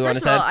black and blue on First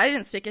his of all, head? I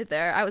didn't stick it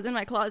there. I was in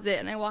my closet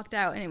and I walked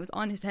out and it was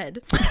on his head.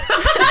 You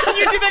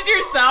did that to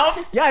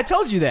yourself? Yeah, I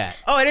told you that.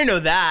 Oh, I didn't know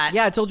that.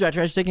 Yeah, I told you I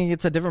tried sticking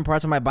it to different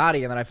parts of my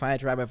body, and then I finally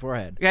tried my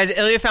forehead. Guys,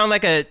 Ilya found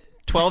like a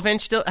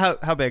 12-inch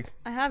dildo. How big?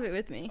 I have it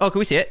with me. Oh, can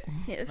we see it?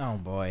 Yes. Oh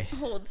boy.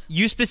 Hold.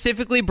 You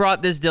specifically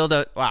brought this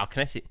dildo. Wow,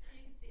 can I see?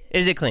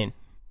 Is it clean?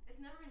 It's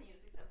never in use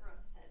except for on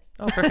his head.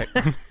 Oh, perfect.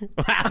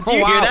 Wow, do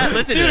you hear that?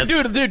 Listen to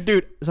this.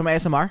 Dude. Some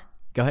ASMR.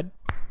 Go ahead.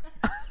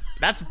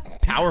 That's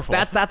powerful.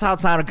 That's how it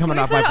sounded coming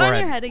Can off we my put it on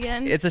forehead. your head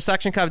again? It's a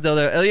suction cup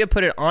dildo. Ilya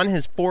put it on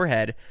his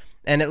forehead,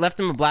 and it left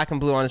him a black and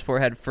blue on his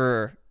forehead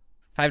for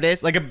 5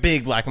 days, like a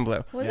big black and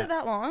blue. Was it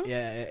that long?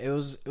 Yeah, it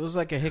was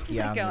like a hickey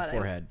Oh my on God, the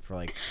forehead for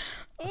like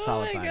a Oh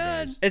solid my 5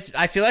 God. days.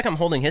 I feel like I'm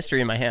holding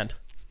history in my hand.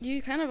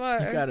 You kind of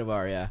are. You kind of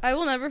are, yeah. I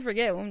will never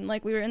forget when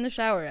like we were in the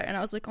shower and I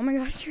was like, oh my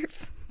God, your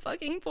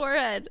fucking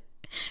forehead.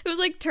 It was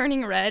like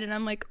turning red and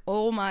I'm like,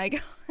 oh my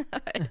God. I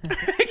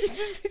can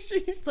just picture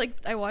you. It's like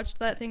I watched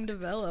that thing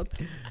develop.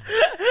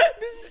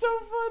 This is so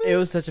funny. It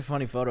was such a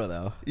funny photo,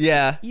 though.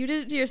 Yeah. You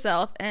did it to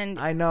yourself and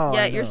I know.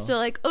 yeah, I you're know. still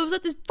like, oh, I was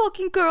at this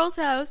fucking girl's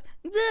house.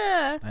 Blah.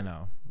 I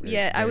know.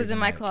 Yeah, I Very was in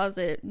my dramatic.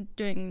 closet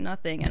doing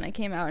nothing and I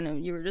came out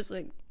and you were just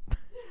like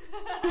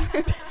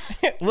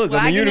Look, I'm a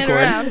wagging it unicorn.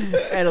 around.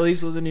 And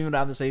Elise wasn't even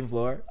on the same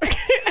floor.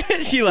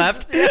 She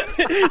left.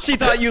 She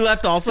thought you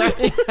left also.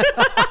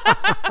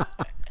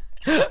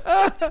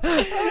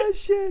 Oh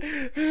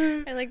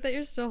shit! I like that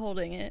you're still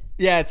holding it.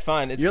 Yeah, it's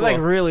fun. It's You're cool. like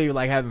really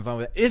like having fun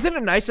with it. Isn't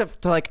it nice to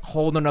like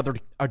hold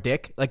a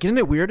dick? Like, isn't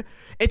it weird?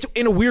 It's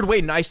in a weird way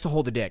nice to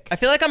hold a dick. I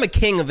feel like I'm a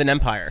king of an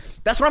empire.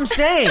 That's what I'm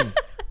saying.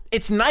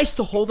 It's nice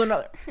to hold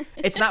another.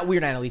 It's not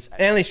weird, Annalise.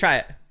 Annalise, try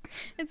it.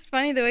 It's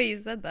funny the way you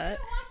said that.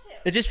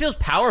 It just feels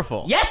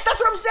powerful. Yes, that's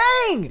what I'm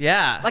saying.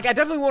 Yeah. Like, I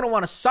definitely wouldn't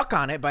want to suck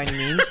on it by any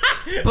means,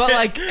 but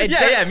like,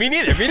 Yeah, me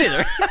neither. Me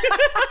neither.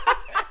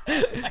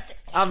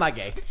 I'm not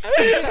gay.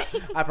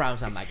 I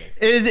promise I'm not gay.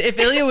 If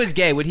Ilya was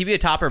gay, would he be a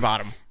top or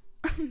bottom?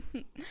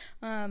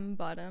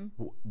 Bottom.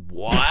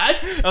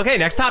 What? Okay,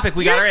 next topic.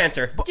 We got our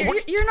answer.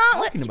 You're not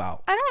like Talking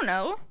about. I don't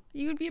know.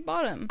 You would be a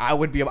bottom. I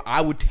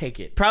would take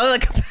it. Probably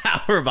like a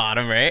power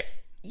bottom, right?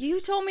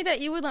 You told me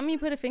that you would let me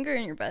put a finger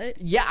in your butt.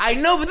 Yeah, I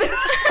know, but Okay.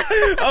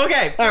 all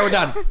right, we're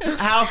done.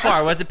 How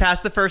far? Was it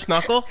past the first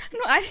knuckle? No,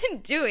 I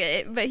didn't do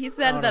it, but he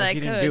said Oh, that no, I she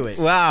could. didn't do it.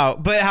 Wow.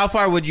 But how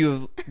far would you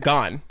have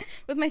gone?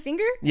 With my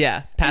finger?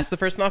 Yeah. Past the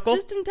first knuckle?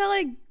 Just until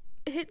I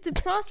hit the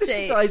prostate.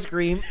 It's ice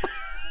cream.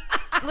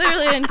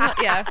 Literally until,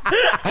 yeah. I'm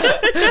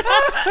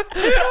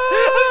so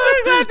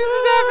glad this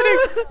is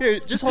happening. Here,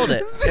 just hold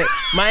it.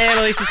 My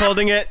Annalise is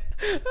holding it.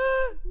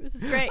 This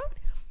is great.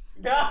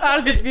 How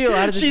does it feel?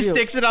 How does it She feel?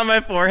 sticks it on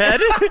my forehead.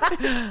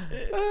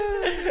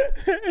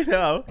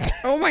 No.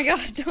 Oh my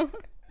God. Don't.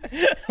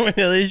 When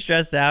Illy's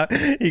stressed out,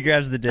 he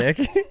grabs the dick.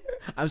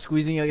 I'm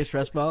squeezing it like a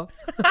stress ball.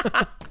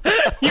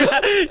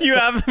 You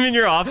have him in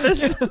your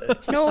office?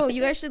 No,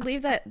 you guys should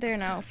leave that there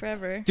now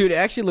forever. Dude, it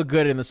actually looked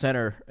good in the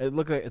center. It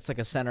looked like it's like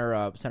a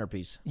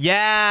centerpiece.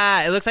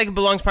 Yeah, it looks like it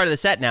belongs part of the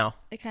set now.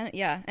 It kind of,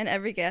 yeah. And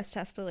every guest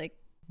has to like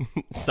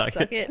Suck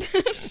suck it.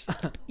 it.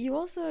 You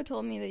also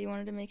told me that you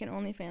wanted to make an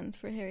OnlyFans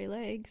for hairy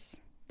legs.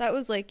 That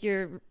was like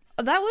that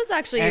was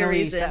actually your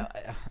Annalise, reason.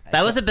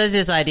 That was a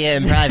business idea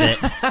in private.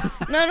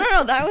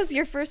 No. That was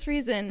your first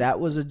reason. that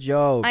was a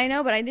joke. I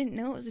know, but I didn't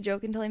know it was a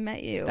joke until I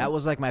met you. That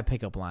was like my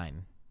pickup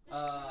line.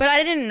 But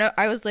I didn't know.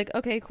 I was like,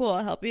 okay, cool,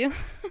 I'll help you.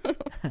 I'm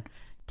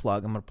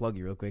gonna plug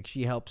you real quick.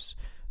 She helps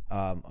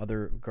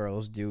other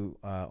girls do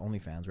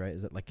OnlyFans, right?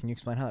 Is it like? Can you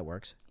explain how that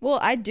works? Well,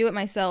 I do it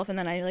myself, and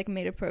then I like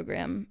made a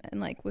program and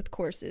like with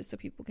courses so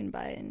people can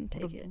buy it and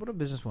take it. What a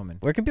businesswoman.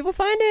 Where can people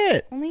find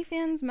it?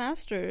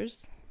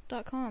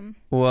 OnlyFansMasters.com,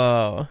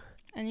 Whoa.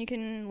 and you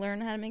can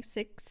learn how to make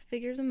 6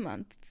 figures a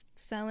month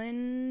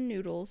selling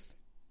nudies.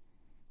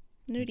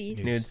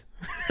 Nudes.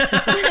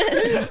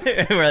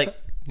 We're like,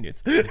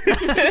 nudes.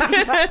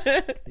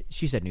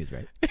 She said nudes,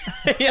 right?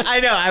 Yeah, I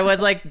know. I was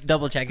like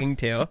double checking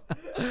too.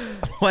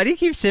 Why do you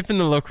keep sipping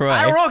the LaCroix?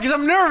 I don't know, because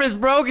I'm nervous,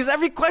 bro. Because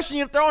every question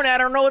you're throwing at her, I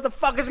don't know what the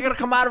fuck is gonna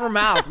come out of her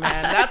mouth,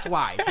 man. That's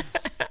why.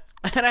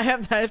 And I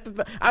have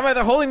to. I'm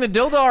either holding the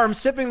dildo or I'm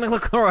sipping the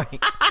LaCroix.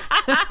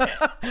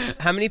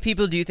 How many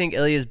people do you think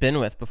Ilya's been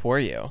with before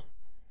you?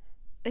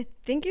 I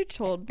think you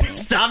told me.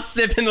 Stop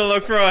sipping the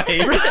LaCroix.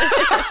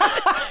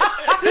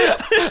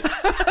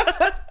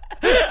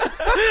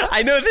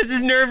 I know this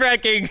is nerve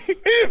wracking,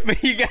 but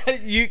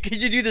could you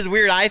do this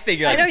weird eye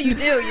thing? I know you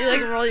do. You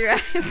like roll your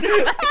eyes in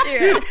the back of your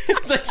head.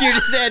 It's like you're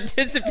just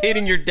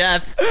anticipating your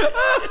death.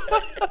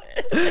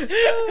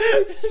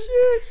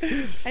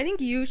 I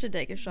think you should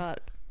take a shot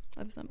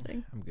of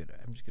something. I'm good.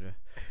 I'm just gonna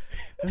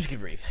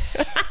breathe.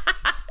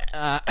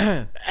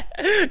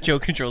 Joe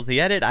controls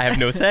the edit. I have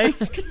no say.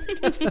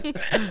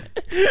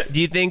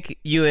 Do you think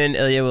you and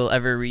Ilya will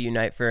ever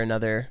reunite for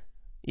another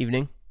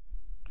evening?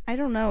 I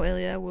don't know,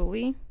 Ilya. Will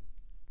we?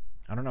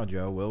 I don't know,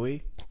 Joe. Will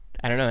we?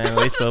 I don't know,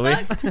 Annalise, will we?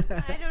 I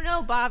don't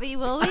know, Bobby.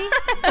 Will we?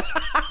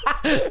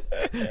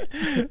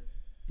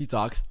 He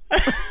talks.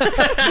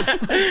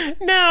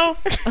 No.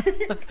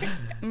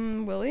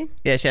 Will we?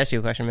 Yeah, she asked you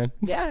a question, man.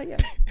 Yeah.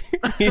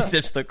 He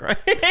sips the cry.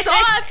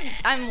 Stop!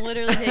 I'm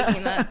literally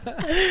taking that.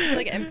 It's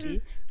like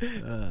empty.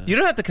 You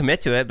don't have to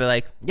commit to it, but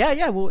like,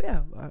 Yeah. Well,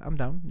 yeah. I'm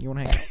down. You want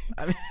to hang out?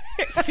 I mean,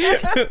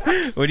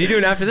 what are you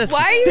doing after this?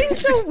 Why are you being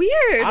so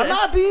weird? I'm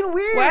not being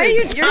weird. Why are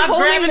you? You're Stop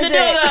holding grabbing the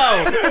dick.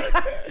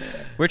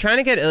 dildo. We're trying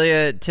to get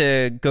Ilya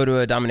to go to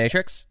a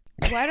dominatrix.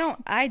 Why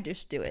don't I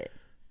just do it?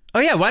 Oh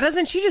yeah, why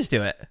doesn't she just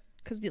do it?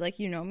 Because like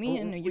you know me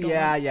and you don't.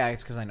 Yeah.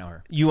 It's because I know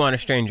her. You want a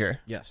stranger?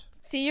 Yes.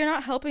 See, you're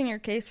not helping your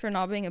case for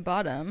not being a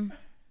bottom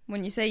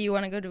when you say you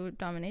want to go to a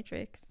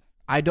dominatrix.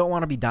 I don't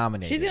want to be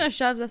dominated. She's gonna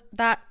shove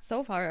that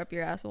so far up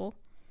your asshole.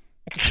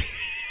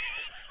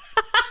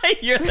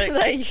 You're like,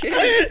 Like, you're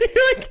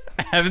like,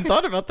 I haven't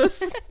thought about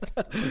this.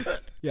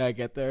 Yeah, I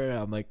get there. And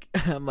I'm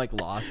like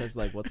lost as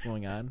like what's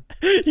going on.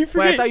 You forget.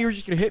 Wait, I thought you were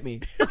just gonna hit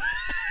me.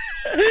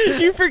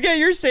 You forget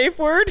your safe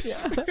word.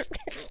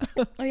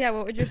 oh yeah,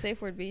 what would your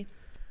safe word be?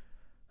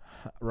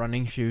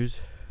 Running shoes.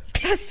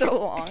 That's so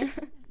long.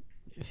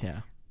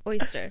 Yeah.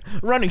 Oyster.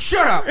 Running.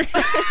 Shut up.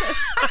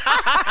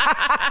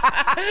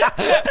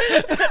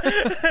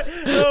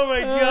 Oh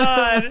my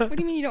god. What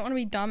do you mean you don't want to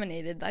be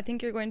dominated? I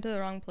think you're going to the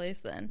wrong place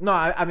then. No,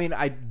 I mean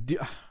I do.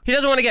 He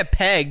doesn't want to get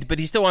pegged, but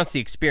he still wants the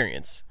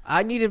experience.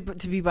 I needed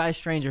to be by a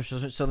stranger,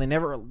 so they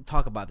never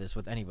talk about this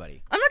with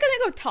anybody. I'm not gonna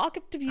go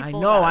talk to people. I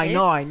know.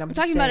 I'm I'm just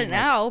talking about saying, it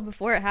like, now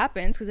before it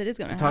happens because it is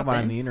gonna Talk happen. about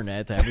it on the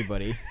internet to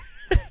everybody.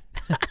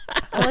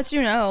 I'll let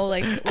you know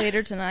like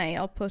later tonight.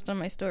 I'll post on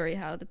my story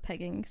how the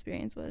pegging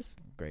experience was.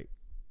 Great.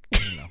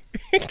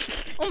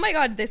 Oh my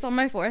god, they saw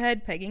my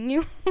forehead pegging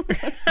you. You're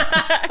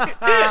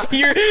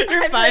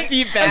I'm 5 like-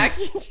 feet back.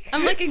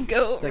 I'm like a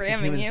goat It's like the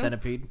ramming human you.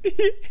 centipede.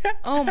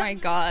 Oh my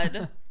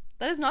god.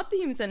 That is not the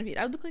human centipede.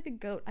 I would look like a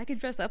goat. I could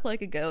dress up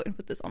like a goat and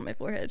put this on my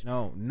forehead.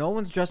 No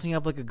one's dressing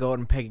up like a goat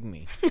and pegging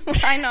me.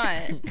 Why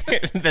not?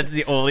 That's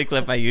the only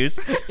clip I use.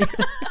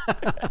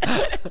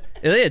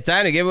 Ilya,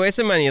 time to give away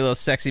some money, you little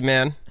sexy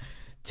man.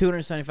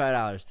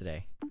 $275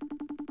 today.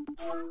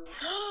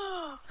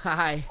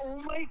 Hi.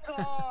 Oh my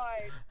god.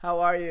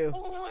 How are you?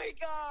 Oh my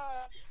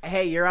god.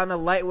 Hey, you're on the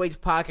Lightweights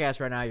podcast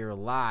right now. You're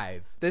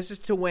live. This is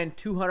to win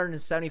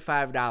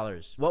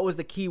 $275. What was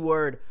the key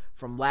word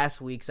from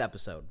last week's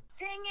episode?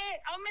 Dang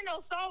it. I'm in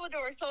El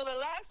Salvador, so the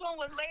last one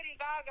was Lady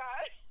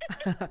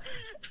Gaga.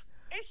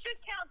 It should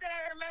count that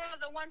I remember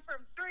the one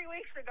from 3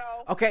 weeks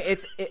ago. Okay,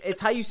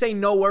 it's how you say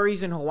no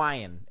worries in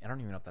Hawaiian. I don't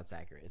even know if that's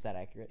accurate. Is that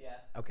accurate? Yeah.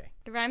 Okay.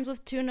 It rhymes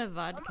with tuna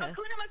vodka.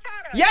 Hakuna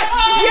Matata. Yes!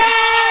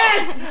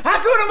 Yes!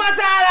 Hakuna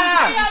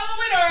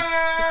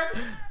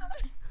Matata!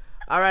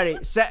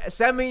 Alrighty,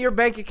 send me your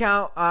bank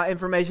account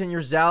information,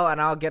 your Zelle, and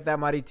I'll get that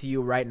money to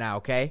you right now,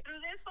 okay? Through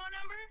this phone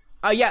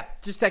number? Yeah,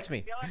 just text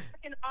me. Y'all are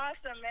freaking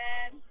awesome,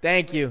 man.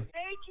 Thank you.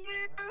 Thank you.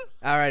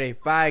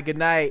 Alrighty, bye, good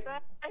night. Bye.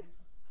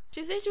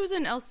 Did you say she was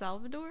in El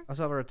Salvador? El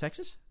Salvador,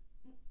 Texas?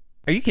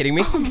 Are you kidding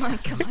me? Oh my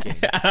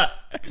god.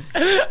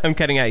 I'm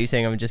cutting out you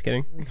saying I'm just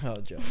kidding. Oh,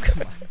 Joe,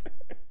 come on.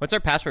 What's our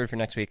password for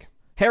next week?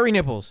 Hairy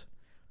nipples.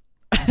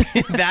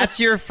 That's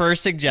your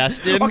first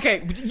suggestion?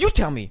 Okay, you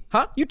tell me.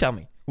 Huh? You tell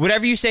me.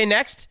 Whatever you say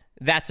next,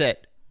 that's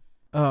it.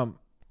 Um,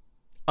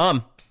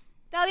 Um.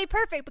 That'll be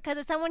perfect because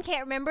if someone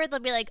can't remember, they'll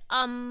be like,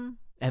 and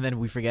then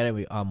we forget it.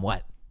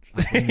 What?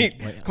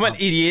 Come on,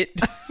 idiot.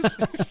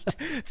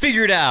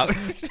 Figure it out.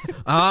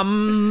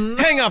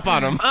 Hang up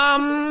on him.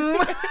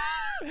 What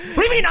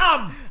do you mean,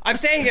 I'm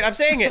saying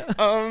it.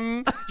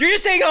 You're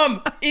just saying,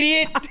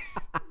 idiot.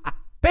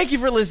 Thank you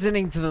for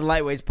listening to the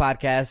Lightweights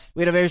podcast.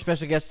 We had a very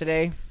special guest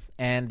today.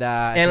 And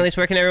Annalise,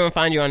 where can everyone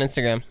find you on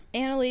Instagram?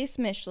 Annalise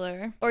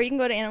Mishler. Or you can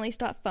go to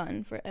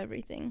annalise.fun for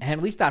everything.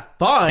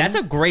 Annalise.fun. That's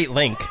a great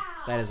link.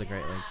 That is a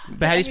great link.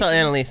 But how do you spell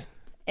Annalise?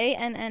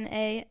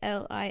 ANNALISE.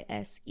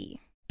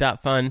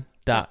 .fun.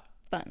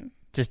 Fun.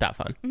 Just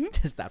 .fun.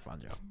 Just that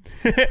fun, Joe.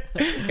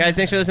 Guys,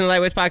 thanks for listening to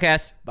Lightweights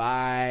Podcast.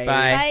 Bye.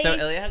 Bye. Bye. So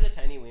Ilya has a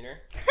tiny wiener.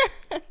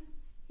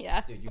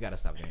 Yeah. Dude, you gotta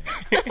stop doing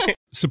that.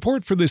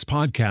 Support for this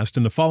podcast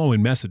and the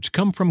following message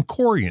come from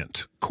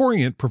Corient.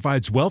 Corient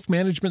provides wealth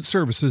management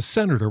services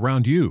centered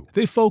around you.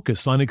 They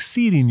focus on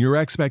exceeding your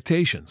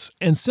expectations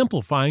and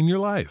simplifying your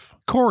life.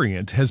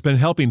 Corient has been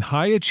helping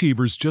high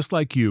achievers just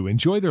like you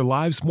enjoy their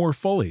lives more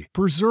fully,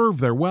 preserve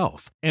their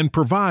wealth, and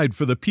provide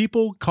for the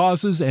people,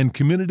 causes, and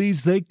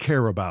communities they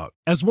care about.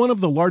 As one of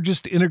the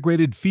largest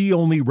integrated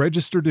fee-only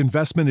registered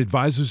investment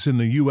advisors in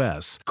the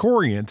U.S.,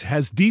 Corient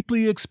has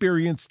deeply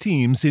experienced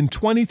teams in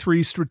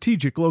 23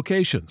 strategic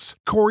locations.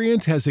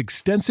 Corient has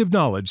extensive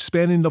knowledge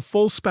spanning the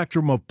full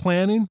spectrum of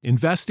planning,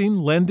 investing,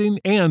 lending,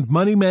 and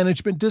money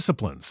management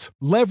disciplines.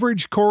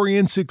 Leverage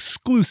Corient's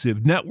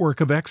exclusive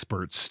network of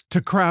experts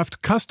to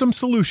craft custom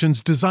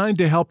solutions designed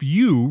to help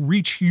you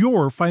reach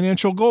your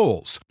financial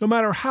goals, no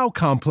matter how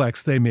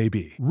complex they may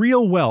be.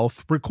 Real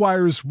wealth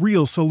requires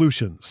real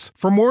solutions.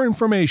 For more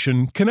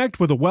information, connect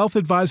with a wealth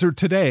advisor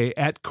today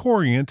at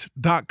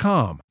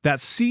Corient.com.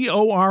 That's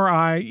Corient.com.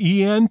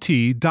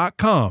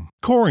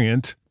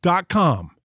 Corient.com. Indeed.com.